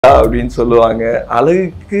அப்படின்னு சொல்லுவாங்க.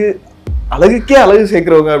 அழகுக்கே அழகு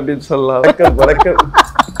சேர்க்கிறவங்க அப்படின்னு சொல்லலாம். வணக்கம்.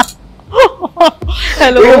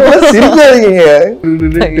 சிரிக்காதீங்க.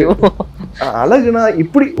 அழகுனா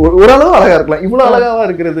இப்படி ஓரளவு அழகா இருக்கலாம், இவ்வளவு அழகாவா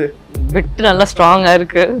இருக்கிறது? பிட் நல்லா ஸ்ட்ராங்கா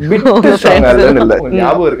இருக்கு.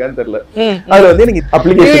 ஞாபகம் இருக்கான்னு தெரியல. அதுல வந்து நீங்க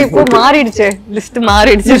அப்ளிகேஷன் இப்போ மாறிடுச்சு, லிஸ்ட்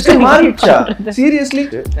மாறிடுச்சா? சீரியஸ்லி?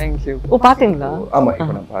 Thank you. ஓ பாத்தீங்களா? ஆமா,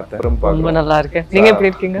 இப்போ நான் பார்த்தேன். ரொம்ப நல்லா இருக்கு. நீங்க எப்படி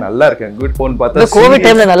இருக்கீங்க? நல்லா இருக்கேன். குட். போன் பார்த்தா கோவிட்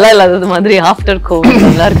டைம்ல நல்லா இல்லாதது மாதிரி ஆஃப்டர் கோவிட்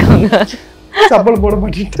நல்லா இருக்காங்க. சப்பல் போட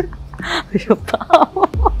மாட்டேன்.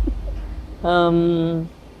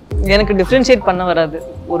 எனக்கு டிஃபரன்ஷியேட் பண்ண வராது.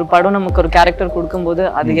 ஒரு படம் நமக்கு ஒரு கேரக்டர் கொடுக்கும்போது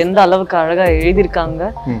அது எந்த அளவுக்கு அழகா எழுதியிருக்காங்க,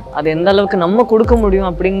 அது எந்த அளவுக்கு நம்ம கொடுக்க முடியும்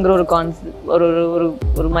அப்படிங்கிற ஒரு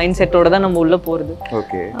ஒரு மைண்ட் செட்டோட தான் நம்ம உள்ள போறது.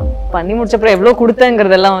 பண்ணி முடிச்சப்பறம் எவ்வளவு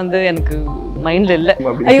கொடுத்தேங்கிறதெல்லாம் வந்து எனக்கு மைண்ட்ல இல்ல.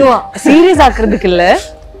 ஐயோ சீரியஸ் ஆக்குறதுக்கு இல்ல,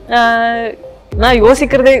 நான்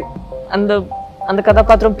யோசிக்கிறதே அந்த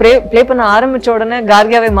கதாபாத்திரம் பிளே பண்ண ஆரம்பிச்ச உடனே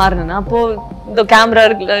கார்கியாவே மாறினேன்னா, அப்போ இந்த கேமரா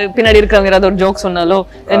பின்னாடி இருக்கிறவங்க ஏதாவது ஒரு ஜோக் சொன்னாலோ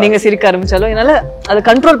நீங்க சிரிக்க ஆரம்பிச்சாலோ என்னால அதை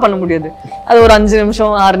கண்ட்ரோல் பண்ண முடியாது. அது ஒரு 5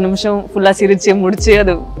 நிமிஷம் 6 நிமிஷம் ஃபுல்லா சிரிச்சு முடிச்சு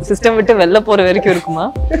அது சிஸ்டம் விட்டு வெளில போற வரைக்கும் இருக்குமா?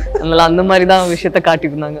 அதனால அந்த மாதிரி தான் விஷயத்த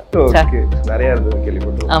காட்டியிருந்தாங்க.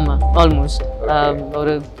 ஆமா, ஆல்மோஸ்ட்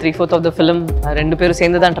ஒரு 3/4 ஆஃப் த ஃபிலிம் 2 பேரும்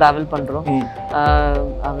சேர்ந்து தான் டிராவல் பண்றோம்.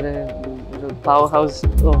 அவரு பவர் ஹவுஸ்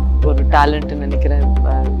ஒரு டேலண்ட் நினைக்கிறேன்.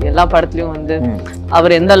 எல்லா படத்துலயும் வந்து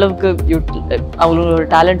அவர் எந்த அளவுக்கு அவங்களோட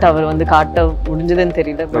டேலண்ட் அவர் வந்து காட்ட முடிஞ்சதுன்னு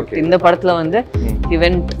தெரியல. பட் இந்த படத்துல வந்து he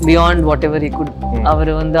went beyond whatever he could.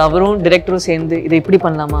 அவர் வந்து அவரும் டைரக்டரும் சேர்ந்து இதை இப்படி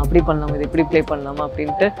பண்ணலாமா, அப்படி பண்ணலாமா, இதை இப்படி ப்ளே பண்ணலாமா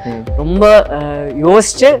அப்படின்ட்டு ரொம்ப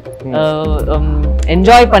யோசிச்சு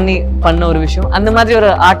என்ஜாய் பண்ண ஒரு விஷயம். அந்த மாதிரி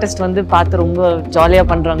ஒரு ஆர்டிஸ்ட் வந்து பார்த்து ரொம்ப ஜாலியா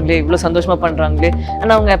பண்றாங்களே, இவ்வளவு சந்தோஷமா பண்றாங்களே.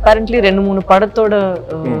 ஆனா அவங்க அப்பேரண்ட்லி 2-3 படத்தோட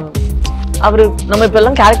அவரு நம்ம இப்ப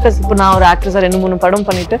எல்லாம் கேரக்டர்ஸ், இப்ப நான் ஒரு ஆக்ட்ரஸா 2-3 படம்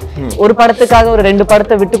பண்ணிட்டு ஒரு படத்துக்காக ஒரு 2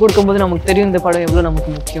 படத்தை விட்டு கொடுக்கும் போது நமக்கு தெரியும் இந்த படம் எவ்வளவு நமக்கு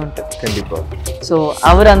முக்கியம்ட்டு. கண்டிப்பா. சோ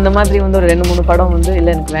அவர் அந்த மாதிரி வந்து ஒரு 2-3 படம் வந்து இல்ல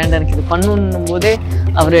எனக்கு வேண்டாம், எனக்கு இது பண்ணணும் போதே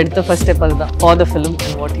அவர் எடுத்த ஃபர்ஸ்ட் ஸ்டெப் அதுதான், for the film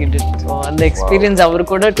and what he did. So அந்த எக்ஸ்பீரியன்ஸ் அவர்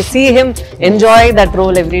கூட to see him enjoy that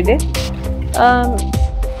role every day.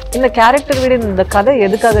 இந்த கேரக்டர் விட இந்த கதை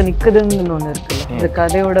எதுக்காக நிக்குதுன்னு ஒண்ணு இருக்குல்ல, இந்த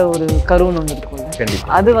கதையோட ஒரு கருன்னு ஒண்ணு இருக்கும்ல,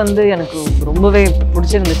 அது வந்து எனக்கு ரொம்பவே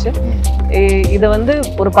பிடிச்சிருந்துச்சு. இதை வந்து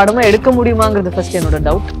ஒரு படமா எடுக்க முடியுமாங்கிறது ஃபர்ஸ்ட் என்னோட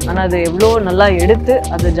டவுட். ஆனா அது எவ்வளவு நல்லா எடுத்து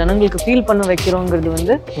அது ஜனங்களுக்கு ஃபீல் பண்ண வைக்கிறோங்கிறது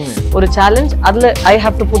வந்து ஒரு சேலஞ்ச். அதுல I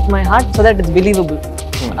have to put my heart so that it's believable.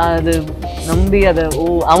 அது நம்பி அதை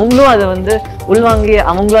அவங்களும் அதை வந்து உள்வாங்கி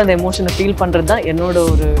அவங்களும் அந்த எமோஷனை ஃபீல் பண்றது தான் என்னோட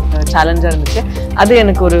ஒரு சேலஞ்சா இருந்துச்சு. அது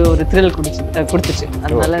எனக்கு ஒரு த்ரில் கொடுத்துச்சு.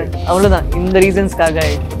 அதனால அவ்வளவுதான், இந்த ரீசன்ஸ்க்காக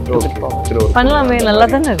பண்ணலாமே, நல்லா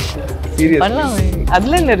தானே இருக்கு, பண்ணலாமே.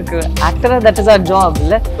 அதுல என்ன இருக்கு, ஆக்டரா தட் இஸ் அவர் ஜாப்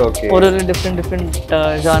இல்ல, ஒரு டிஃப்ரெண்ட்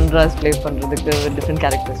ஜான்ராஸ் ப்ளே பண்றதுக்கு டிஃப்ரெண்ட்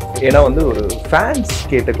கேரக்டர்ஸ். ஏன்னா வந்து ஒரு ஃபேன்ஸ்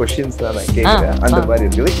கேட்ட क्वेश्चंस தான் நான் கேக்குறேன். அந்த மாதிரி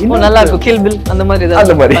இருக்குது, இன்னும் நல்லா இருக்கும். கில் பில் அந்த மாதிரி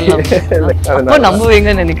ஏதாவது அப்போ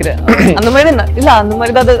நம்புவீங்கன்னு நினைக்கிறேன். அந்த மாதிரி இல்ல, அந்த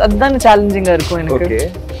மாதிரி தான், அதுதான் சேலஞ்சிங்கா இருக்கும் எனக்கு.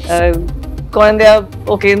 குழந்தையா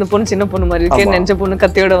ஓகே இந்த பொண்ணு சின்ன பொண்ணு மாதிரி இருக்கே, நெஞ்ச பொண்ணு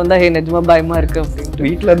கத்தியோட வந்தா ஹே நிஜமா பயமா இருக்கு அப்படின்னு.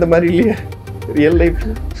 வீட்ல அந்த மாதிரி இல்லையா? ரியல் லைஃப்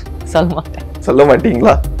சொல்ல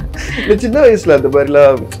மாட்டீங்களா? சின்ன வயசுல அந்த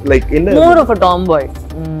மாதிரிலாம் லைக் என்ன மோர் ஆஃப் a tomboy.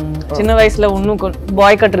 சின்ன வயசுல இன்னும்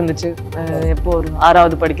பாய் கட் இருந்துச்சு. எப்போ ஒரு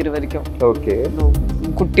 6வது படிக்கிற வரைக்கும். ஓகே.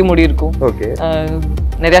 குட்டி முடி இருக்கும். ஓகே.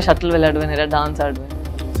 நிறைய ஷட்டில் விளையாடுவேன், நிறைய டான்ஸ் ஆடுவேன்.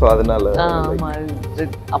 சோ அதனால ஆமா,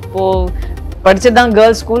 அப்போ படிச்சதுதான்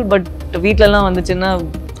கேர்ள்ஸ் ஸ்கூல். பட் வீட்ல எல்லாம் வந்துச்சுன்னா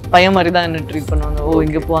பையன் மாதிரி தான் என்ன ட்ரீட் பண்ணுவாங்க. ஓ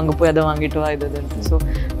இங்க போ அங்க போய் அதை வாங்கிட்டு வா இது. ஸோ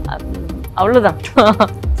அவ்வளவுதான்.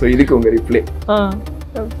 ஸோ இதுக்கு உங்க ரிப்ளை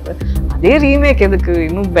அதே ரீமேக் எதுக்கு,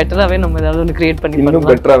 இன்னும் பெட்டராவே நம்ம ஏதாவது ஒன்று கிரியேட் பண்ணி இன்னும்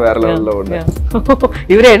பெட்டரா வேற லெவல்ல ஒண்ணு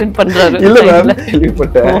இவரே எடிட் பண்றாரு. இல்ல மேம்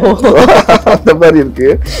கேள்விப்பட்டேன் அந்த மாதிரி இருக்கு.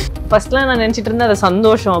 ஃபர்ஸ்ட்லாம் நான் நினைச்சிட்டு இருந்தேன் அது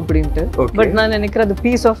சந்தோஷம் அப்படின்ட்டு. பட் நான் நினைக்கிறது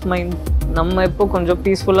பீஸ் ஆஃப் மைண்ட். நம்ம எப்போ கொஞ்சம்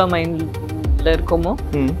பீஸ்ஃபுல்லா மைண்ட்ல இருக்கோமோ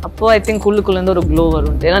அப்போ ஐ திங்க் உள்ளுக்குள்ள இருந்து ஒரு க்ளோ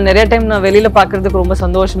வரும். ஏன்னா நிறைய டைம் நான் வெளியில பாக்குறதுக்கு ரொம்ப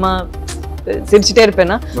சந்தோஷமா சிரிச்சுட்டே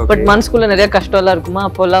இருப்பேன்னா, பட் மனசுக்குள்ள நிறைய கஷ்டம் எல்லாம் இருக்குமா,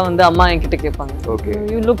 அப்போல்லாம் வந்து அம்மா என்கிட்ட கேட்பாங்க,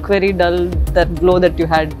 you look very dull, that glow that you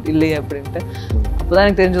had இல்லையே அப்படின்ட்டு. அப்போதான்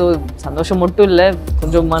எனக்கு தெரிஞ்சது சந்தோஷம் மட்டும் இல்ல,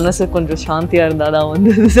 கொஞ்சம் மனசு கொஞ்சம் சாந்தியா இருந்தாதான்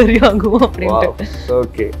வந்து சரியாகும் அப்படின்ட்டு.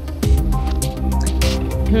 ஓகே.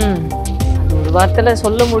 அது ஒரு வார்த்தையில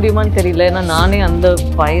சொல்ல முடியுமான்னு தெரியல. ஏன்னா நானே அந்த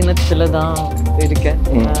பயணத்துல தான் இருக்கேன்.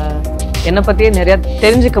 என்னை பத்தியே நிறைய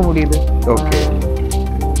தெரிஞ்சுக்க முடியுது.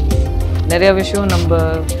 நிறைய விஷயம் நம்மள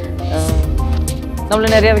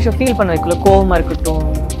நிறைய விஷயம் ஃபீல் பண்ண வைக்கல. கோவமா இருக்கட்டும்,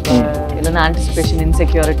 இல்லைன்னா ஆன்டிசிபேஷன்,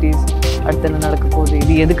 இன்செக்யூரிட்டிஸ், அடுத்து என்ன நடக்க போகுது,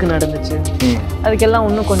 இது எதுக்கு நடந்துச்சு, அதுக்கெல்லாம்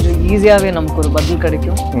இன்னும் கொஞ்சம் ஈஸியாவே நமக்கு ஒரு பதில்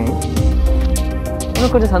கிடைக்கும்.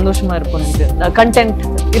 இன்னும் கொஞ்சம் சந்தோஷமா இருக்கும் எனக்கு. கண்டென்ட்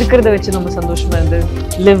இருக்கிறத வச்சு நம்ம சந்தோஷமா இருந்து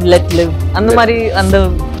லிவ் லெட் லிவ் அந்த மாதிரி அந்த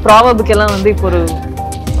ப்ராவபுக்கெல்லாம் வந்து இப்போ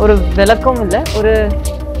ஒரு விளக்கம் இல்லை, ஒரு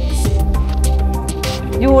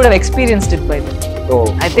you would have experienced it by then.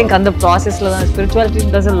 I think அந்த ப்ராசஸ்ல தான் spirituality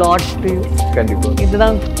does a lot to you. கண்டிப்பா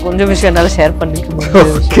இதுதான் கொஞ்சம் விஷயம் என்னால ஷேர் பண்ணிக்க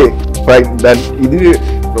முடியும். Okay fine ton. இது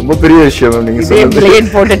ரொம்ப பெரிய விஷயம் நீங்க சொல்றது.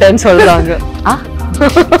 பிளேட் போட்டுட்டேன்னு சொல்றாங்க.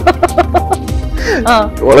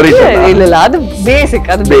 இல்ல அது பேசிக்,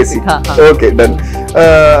 அது பேசிக். Okay done.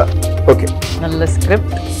 ஓகே நல்ல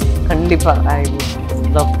ஸ்கிரிப்ட் கண்டிப்பா I would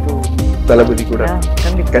love to. தளபதி கூட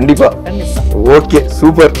கண்டிப்பா. Okay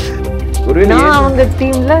super. நான் அவங்க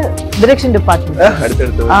டீம்ல டைரக்ஷன் டிபார்ட்மென்ட்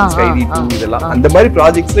அடுத்து ஸ்கைடி 2 இதெல்லாம் அந்த மாதிரி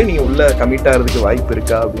ப்ராஜெக்ட்ஸ்ல நீங்க உள்ள கமிட் ஆகிறதுக்கு வாய்ப்பு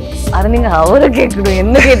இருக்கா அப்படி? அத நீங்க அவரை கேட்கணும்.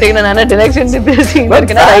 என்ன கேட்டீங்கன்னா நான் டைரக்ஷன் டிபார்ட்மென்ட்ல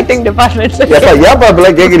இருக்கேன், ரைட்டிங் டிபார்ட்மென்ட்ல. ஏன்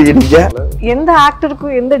பாப்பல கேக்குறீங்க நீங்க? எந்த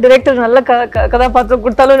ஆக்டருக்கும் எந்த டைரக்டர் நல்ல கதாபாத்திரம்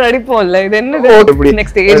கொடுத்தாலும் நடிப்போம்ல. இது என்ன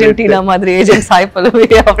நெக்ஸ்ட் ஏஜென்ட் டீனா மாதிரி ஏஜென்ட் சாய் பல்லவி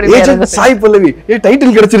அப்படி agent Sai Pallavi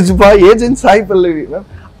title கிடைச்சிருச்சுப்பா, agent Sai Pallavi.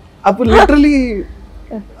 அப்ப லிட்டரலி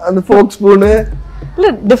அந்த ஃபோக் ஸ்பூன் இல்ல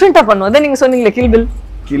டிஃபரெண்டா பண்ணுவோம். அத நீங்க சொன்னீங்களே கில் பில்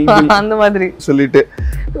அந்த மாதிரி சொல்லிட்டு.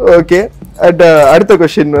 ஓகே அடுத்த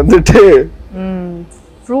क्वेश्चन வந்துட்டு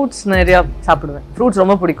ஃப்ரூட்ஸ் நிறைய சாப்பிடுவேன். ஃப்ரூட்ஸ்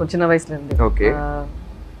ரொம்ப பிடிக்கும் சின்ன வயசுல இருந்து. ஓகே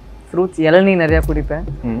ஃப்ரூட்ஸ் இளநீ நிறைய குடிப்பேன்.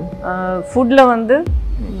 ஃபுட்ல வந்து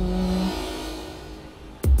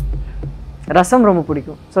ரசம் ரொம்ப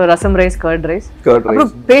பிடிக்கும். ஸோ ரசம் ரைஸ், கர்ட் ரைஸ்.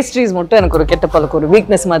 அப்புறம் பேஸ்ட்ரீஸ் மட்டும் எனக்கு ஒரு கெட்ட பழக்கம், ஒரு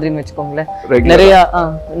வீக்னஸ் மாதிரின்னு வச்சுக்கோங்களேன்.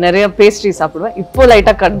 நிறைய பேஸ்ட்ரி சாப்பிடுவேன். இப்போ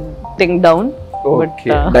லைட்டா கட்டிங் டவுன்.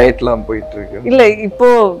 டயட்லாம் போயிட்டு இருக்கு. இல்ல இப்போ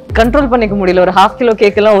கண்ட்ரோல் பண்ணிக்க முடியல. ஒரு 1/2 கிலோ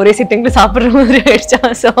கேக் எல்லாம் ஒரே சிட்டிங்ல சாப்பிடுற மாதிரி ஆயிடுச்சா.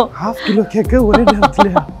 சோ 1/2 கிலோ கேக் ஒரே நேரத்துல.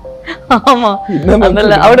 ஆமா,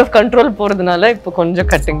 அதனால அவுட் ஆஃப் கண்ட்ரோல் போறதுனால இப்போ கொஞ்சம்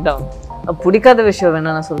கட்டிங் டவுன். பிடிக்காத விஷயம்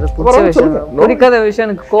வேணா நான் சொல்றேன். பிடிக்காத விஷயம்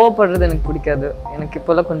எனக்கு கோவப்படுறது எனக்கு பிடிக்காது. எனக்கு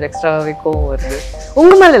இப்போலாம் கொஞ்சம் எக்ஸ்ட்ராவே கோவம் வருது.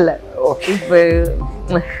 உங்க மேல இல்ல,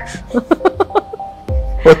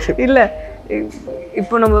 இல்ல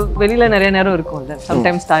இப்போ நம்ம வெளியில நிறைய நேரம் இருக்கும்ல,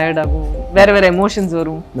 சம்டைம்ஸ் டயர்ட் ஆகும், வேற வேற எமோஷன்ஸ்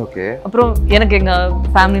வரும். அப்புறம் எனக்கு எங்க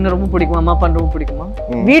ஃபேமிலின்னு ரொம்ப பிடிக்கும், அம்மா அப்பா ரொம்ப பிடிக்குமா.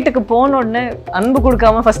 வீட்டுக்கு போன உடனே அன்பு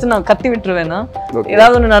கொடுக்காம ஃபர்ஸ்ட் நான் கத்தி விட்டுருவேன்னா,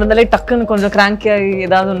 ஏதாவது ஒண்ணு நடந்தாலே டக்குன்னு கொஞ்சம் கிராங்கி ஆகி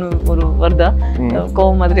ஏதாவது ஒண்ணு ஒரு வருதா,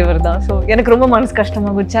 கோவம் மாதிரி வருதா. ஸோ எனக்கு ரொம்ப மனசு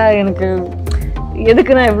கஷ்டமாகுச்சா, எனக்கு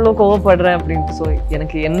எதுக்கு நான் எவ்வளவு கோவப்படுறேன் அப்படின்ட்டு. ஸோ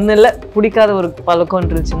எனக்கு என்னல பிடிக்காத ஒரு பழக்கம்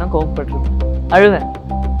இருந்துச்சுன்னா கோவப்படுறது, அழுவேன்.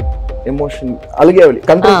 எமோஷன் அழுகே வலி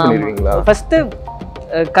கண்ட்ரோல் பண்ணிடுவீங்களா? ஃபர்ஸ்ட்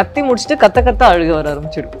கத்தி முடிச்சிட்டு கத்த அழுக வர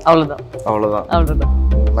ஆரம்பிச்சிடும். அவ்வளவுதான்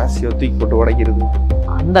மாசியோ தூக்கி போட்டு உடைக்கிறது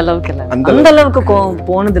அந்த அளவுக்கு இல்ல, அந்த அளவுக்கு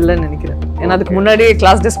போனது இல்லைன்னு நினைக்கிறேன். ஏன்னா அதுக்கு முன்னாடி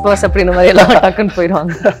கிளாஸ் டிஸ்பர்ஸ் அப்படின்ற மாதிரி எல்லாம் டக்குன்னு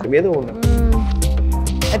போயிடுவாங்க.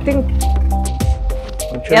 ஐ திங்க்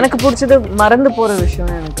எனக்கு பிடிச்சது மறந்து போற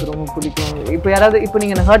விஷயம் எனக்கு ரொம்ப பிடிக்கும். இப்போ யாராவது இப்போ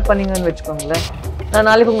நீங்க என்ன ஹர்ட் பண்ணீங்கன்னு வச்சுக்கோங்களேன், நான்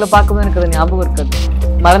நாளைக்கு உங்களை பார்க்கும்போது எனக்கு அது ஞாபகம் இருக்காது,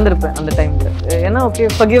 மறந்துருப்பேன் அந்த டைம்ல. ஏன்னா ஓகே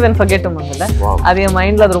ஃபர்கிவ் அண்ட் ஃபர்கெட்ல அது என்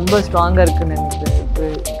மைண்ட்ல அது ரொம்ப ஸ்ட்ராங்கா இருக்குன்னு நினைக்கிறேன்.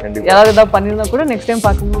 யாராவது ஏதாவது பண்ணிருந்தா கூட நெக்ஸ்ட் டைம்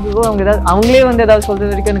பார்க்கும்போது அவங்க ஏதாவது அவங்களே வந்து ஏதாவது சொல்றது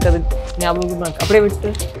வரைக்கும் எனக்கு அது ஞாபகம் இருக்கு. அப்படியே விட்டு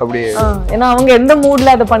அப்படியே, ஏன்னா அவங்க எந்த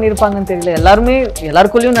மூட்ல அதை பண்ணிருப்பாங்கன்னு தெரியல.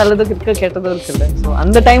 எல்லாருக்குள்ளயும் நல்லதும் இருக்கு கெட்டதும் இருக்குல்ல. ஸோ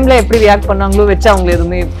அந்த டைம்ல எப்படி ரியாக்ட் பண்ணாங்களோ வச்சு அவங்க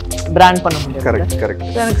எதுவுமே பிராண்ட் பண்ண முடியாது.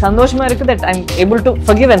 எனக்கு சந்தோஷமா இருக்கு that I am able to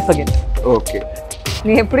forgive and forget. Okay,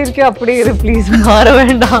 நீ எப்படி இருக்கியோ அப்படியே இரு, ப்ளீஸ் மாற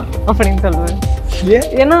வேண்டாம் அப்படின்னு சொல்லுவேன்.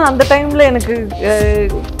 ஏன்னா அந்த டைம்ல எனக்கு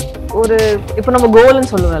ஒரு இப்போ நம்ம கோல்னு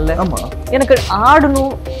சொல்லுவேன்ல, எனக்கு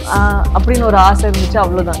ஆடணும் அப்படின்னு ஒரு ஆசை இருந்துச்சு,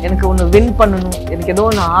 அவ்வளவுதான். எனக்கு ஒன்று வின் பண்ணணும், எனக்கு ஏதோ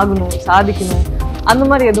ஒன்று ஆகணும், சாதிக்கணும், அந்த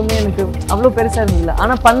மாதிரி எதுவுமே எனக்கு அவ்வளோ பெருசா இருந்ததில்ல.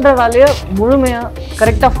 ஆனா பண்ற வேலையை முழுமையா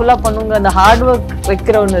கரெக்டா ஃபுல்லா பண்ணுங்க. அந்த ஹார்ட் ஒர்க்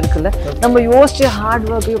வைக்கிற ஒன்று இருக்குல்ல, நம்ம யோசிச்சு ஹார்ட்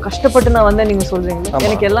ஒர்க்கையும் கஷ்டப்பட்டு நான் வந்தேன் நீங்க சொல்றீங்களா,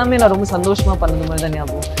 எனக்கு எல்லாமே நான் ரொம்ப சந்தோஷமா பண்ணது மாதிரி தான்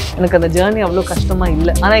ஞாபகம். எனக்கு அந்த ஜேர்னி அவ்வளோ கஷ்டமா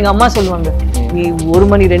இல்லை. ஆனா எங்க அம்மா சொல்லுவாங்க, நீ 1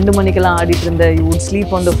 மணி 2 மணிக்கெல்லாம் ஆடிட்டு இருந்த, you would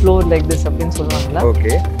sleep on the floor like this அப்படின்னு சொல்லுவாங்களா.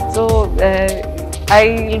 ஸோ ஐ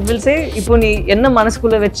வில் சே, இப்போ நீ என்ன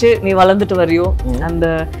மனசுக்குள்ள வச்சு நீ வளர்ந்துட்டு வரையோ, அந்த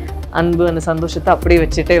அன்பு அந்த சந்தோஷத்தை அப்படியே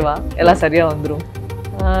வச்சுட்டே வா, எல்லாம் சரியா வந்துடும்.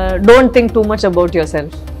 Don't think too much about your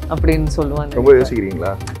self அப்படின்னு சொல்லுவாங்க. ரொம்ப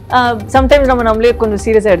யோசிக்கிறீங்களா? சம்டைம்ஸ் நம்ம நம்மளே கொஞ்சம்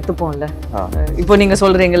சீரியஸா எடுத்துப்போம்ல. இப்போ நீங்க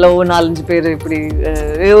சொல்றீங்கல்ல, 4-5 பேர் இப்படி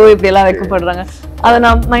இப்படி எல்லாம் வைக்கப்படுறாங்க, அதை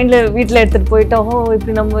நான் மைண்ட்ல வீட்டுல எடுத்துட்டு போயிட்டா,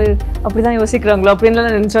 இப்படி நம்ம அப்படிதான் யோசிக்கிறாங்களோ அப்படின்னு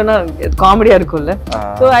நினைச்சோன்னா காமெடியா இருக்கும்ல.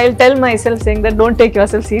 So I will tell my self saying that don't take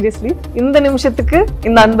your self seriously. இந்த நிமிஷத்துக்கு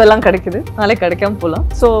இந்த அன்பெல்லாம் கிடைக்குது, நாளைக்கு கிடைக்காம போகலாம்.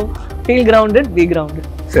 So feel grounded, B grounded.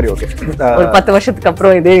 சரி, ஓகே. ஒரு 10 வருஷத்துக்கு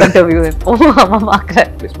அப்புறம் இதே இன்டர்வியூ வைப்போம். ஆமா,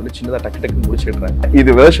 பார்க்கிறேன். சின்னதா டக்கு முடிச்சிடுறேன்.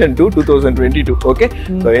 இது வெர்ஷன் 2 2022. ஓகே,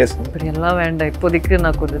 சோ எஸ், இப்படி எல்லாம் வேண்டாம். இப்போதைக்கு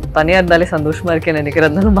நான் கொஞ்சம் தனியா இருந்தாலே சந்தோஷமா இருக்கேன்னு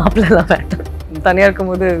நினைக்கிறேன். மாப்பிள்ளை எல்லாம் வேண்டாம். தனியா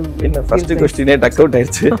இருக்கும்போது என்ன ஃபர்ஸ்ட் क्वेश्चनே டக் அவுட்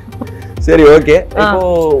ஆயிடுச்சு. சரி ஓகே. இப்போ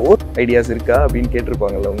ஐடியாஸ் இருக்கா அப்படின்னு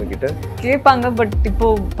கேட்டிருப்பாங்கல்ல உங்ககிட்ட? கேட்பாங்க. பட் இப்போ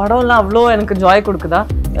படம்லாம் அவ்வளோ எனக்கு ஜாய் கொடுக்குதா?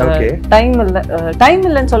 டைம்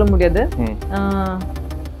இல்லைன்னு சொல்ல முடியாது.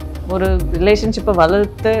 ஒரு ரிலேஷன்ஷிப்பை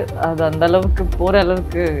வளர்த்து அது அந்த அளவுக்கு போற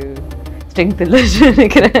அளவுக்கு ஸ்ட்ரென்த் இல்லைன்னு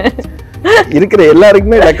நினைக்கிறேன். இருக்கிற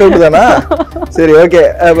எல்லாருக்குமே லக் அவுட் தானா? சரி ஓகே.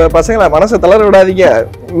 பசங்களா மனசை தளர விடாதீங்க,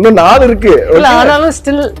 இன்னும் 4 இருக்கு. ஆனாலும்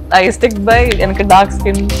ஸ்டில் ஐ ஸ்டிக் பை. எனக்கு டார்க்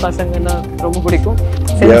ஸ்கின் பசங்கன்னா ரொம்ப பிடிக்கும்.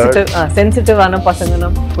 சென்சிட்டிவான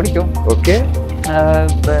பசங்கன்னா பிடிக்கும். ஓகே.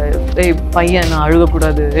 பையன் நான்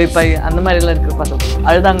அழுகக்கூடாது, பையன் அந்த மாதிரி எல்லாம் இருக்கிற பசங்க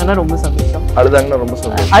அழுதாங்கன்னா ரொம்ப சந்தோஷம்.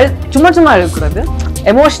 சும்மா சும்மா அழுகக்கூடாது.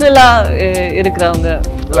 எமோஷனலா இருக்கிறவங்க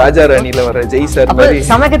ராஜா ராணில வர ஜெய் சார் மாதிரி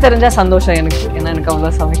சமைக்க தெரிஞ்சா சந்தோஷம் எனக்கு. ஏன்னா எனக்கு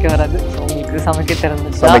அவ்வளவு சமைக்க வராது. உங்களுக்கு சமைக்க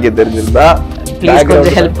தெரிஞ்சிருந்தா ப்ளீஸ்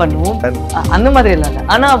கொஞ்சம் ஹெல்ப் பண்ணுவோம். அந்த மாதிரி எல்லாம் இல்லை.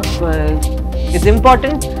 ஆனா இட்ஸ்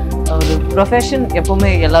இம்பார்ட்டன்ட். ஒரு ப்ரொஃபஷன்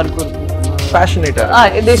எப்பவுமே எல்லாருக்கும் இருக்கும்.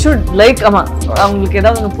 they should like. ஆமா, அவங்களுக்கு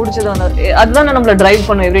ஏதாவது ஒன்று பிடிச்சது அதுதான் நம்மள டிரைவ்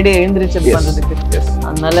பண்ணும் எவ்ரிடே எழுந்திரிச்சு பண்றதுக்கு.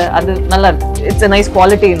 அதனால அது நல்லா இருக்கு. It's a nice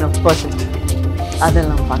quality in a person.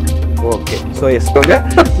 அதெல்லாம் பார்க்க. ஓகே. சோ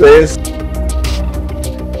எஸ்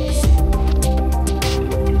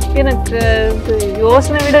எனக்கு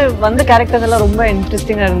யோசனை விட வந்த கேரக்டர்ஸ் எல்லாம் ரொம்ப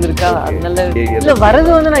இன்ட்ரெஸ்டிங்கா இருந்திருக்கா. அதனால இல்ல வரது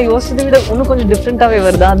நான் யோசிச்சதை விட இன்னும் கொஞ்சம் டிஃப்ரெண்டாவே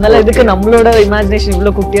வருது. அதனால எதுக்கு நம்மளோட இமேஜினேஷன்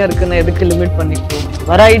இவ்வளவு குட்டியா இருக்குன்னு எதுக்கு லிமிட் பண்ணிப்போம்.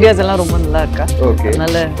 வர ஐடியாஸ் எல்லாம் ரொம்ப நல்லா இருக்கா.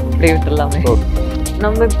 அதனால அப்படியே விட்டுலாமே.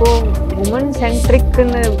 நம்ம இப்போ உமன்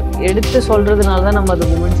சென்ட்ரிக்னு எடுத்து சொல்றதுனாலதான் நம்ம அது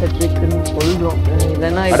உமன் சென்ட்ரிக்னு சொல்றோம்.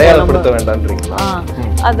 இல்லைன்னா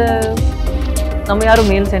அது நம்ம யாரும்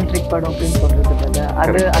மேல் சென்ட்ரிக் படம் அப்படின்னு சொல்றது இல்லை.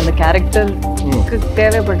 அது அந்த கேரக்டருக்கு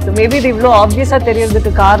தேவைப்படுது. மேபி இது இவ்வளோ ஆப்வியஸா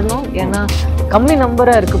தெரியறதுக்கு காரணம் ஏன்னா கம்மி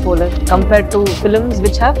நம்பரா இருக்கு போல compared to films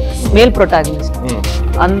which have மேல் ப்ரொட்டாகனிஸ்ட்.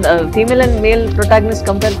 அந்த ஃபீமேல் அண்ட் மேல் ப்ரொட்டாகனிஸ்ட்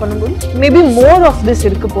கம்பேர் பண்ணும்போது மேபி மோர் ஆஃப் திஸ்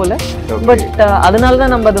இருக்கு போல. பட்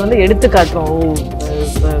அதனாலதான் நம்ம அதை எடுத்து காட்டுறோம்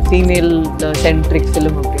ஃபீமேல் சென்ட்ரிக்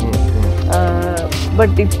ஃபிலிம் அப்படின்னு.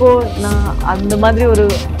 பட் இப்போ நான் அந்த மாதிரி ஒரு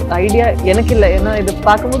ஐடியா எனக்கு இல்லை. ஏன்னா இது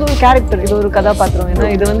பார்க்கும்போது ஒரு கேரக்டர், இது ஒரு கதாபாத்திரம். ஏன்னா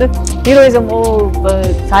இது ஹீரோயிசம்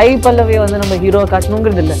சாய் பல்லவியை நம்ம ஹீரோவை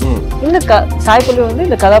காட்டணுங்கிறது இல்லை. இந்த சாய் பல்லவி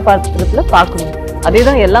இந்த கதாபாத்திரத்துல பார்க்கணும்.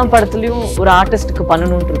 அதேதான் எல்லா படத்துலயும் ஒரு ஆர்டிஸ்டுக்கு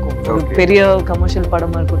பண்ணணும்னு இருக்கும். ஒரு பெரிய கமர்ஷியல்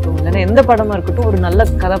படமா இருக்கட்டும் இல்லைன்னா எந்த படமா இருக்கட்டும், ஒரு நல்ல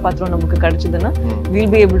கதாபாத்திரம் நமக்கு கிடைச்சதுன்னா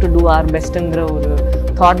will be able to two R பெஸ்ட்ங்கிற ஒரு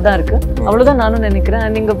தாட் தான் இருக்கு. அவ்வளவுதான் நானும் நினைக்கிறேன்.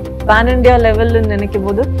 நீங்க பேன் இண்டியா லெவல்னு நினைக்கும்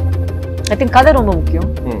போது ஐ திங்க் கதை ரொம்ப முக்கியம்.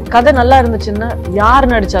 கதை நல்லா இருந்துச்சுன்னா யார்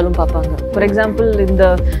நடிச்சாலும் பார்ப்பாங்க. ஃபார் எக்ஸாம்பிள் இந்த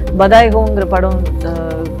பதாய்ஹோங்கிற படம்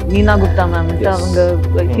மீனா குப்தா மேம் அவங்க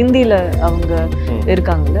ஹிந்தியில அவங்க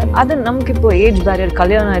இருக்காங்கல்ல, அது நமக்கு இப்போ ஏஜ் பேரியர்,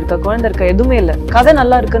 கல்யாணம் இருக்கா, குழந்தை இருக்கா, எதுவுமே இல்லை. கதை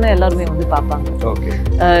நல்லா இருக்குன்னு எல்லாருமே பார்ப்பாங்க.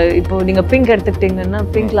 இப்போ நீங்க பிங்க் எடுத்துக்கிட்டீங்கன்னா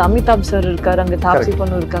பிங்க்ல அமிதாப் சார் இருக்காரு, அங்க தாப்சி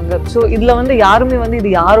பண்ணு இருக்காங்க. ஸோ இதுல யாருமே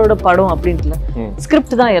இது யாரோட படம் அப்படின்ட்டுல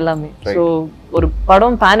ஸ்கிரிப்ட் தான் எல்லாமே. ஸோ ஒரு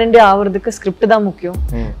படம் பேன் இண்டியா ஆவறதுக்கு ஸ்கிரிப்ட் தான் முக்கியம்.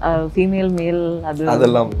 ஃபீமேல் மேல்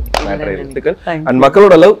அதெல்லாம்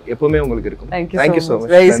மக்களோட லவ் எப்பவுமே உங்களுக்கு இருக்கும். Thank you so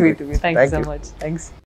much. Very sweet to me. Thank you so much. Thanks.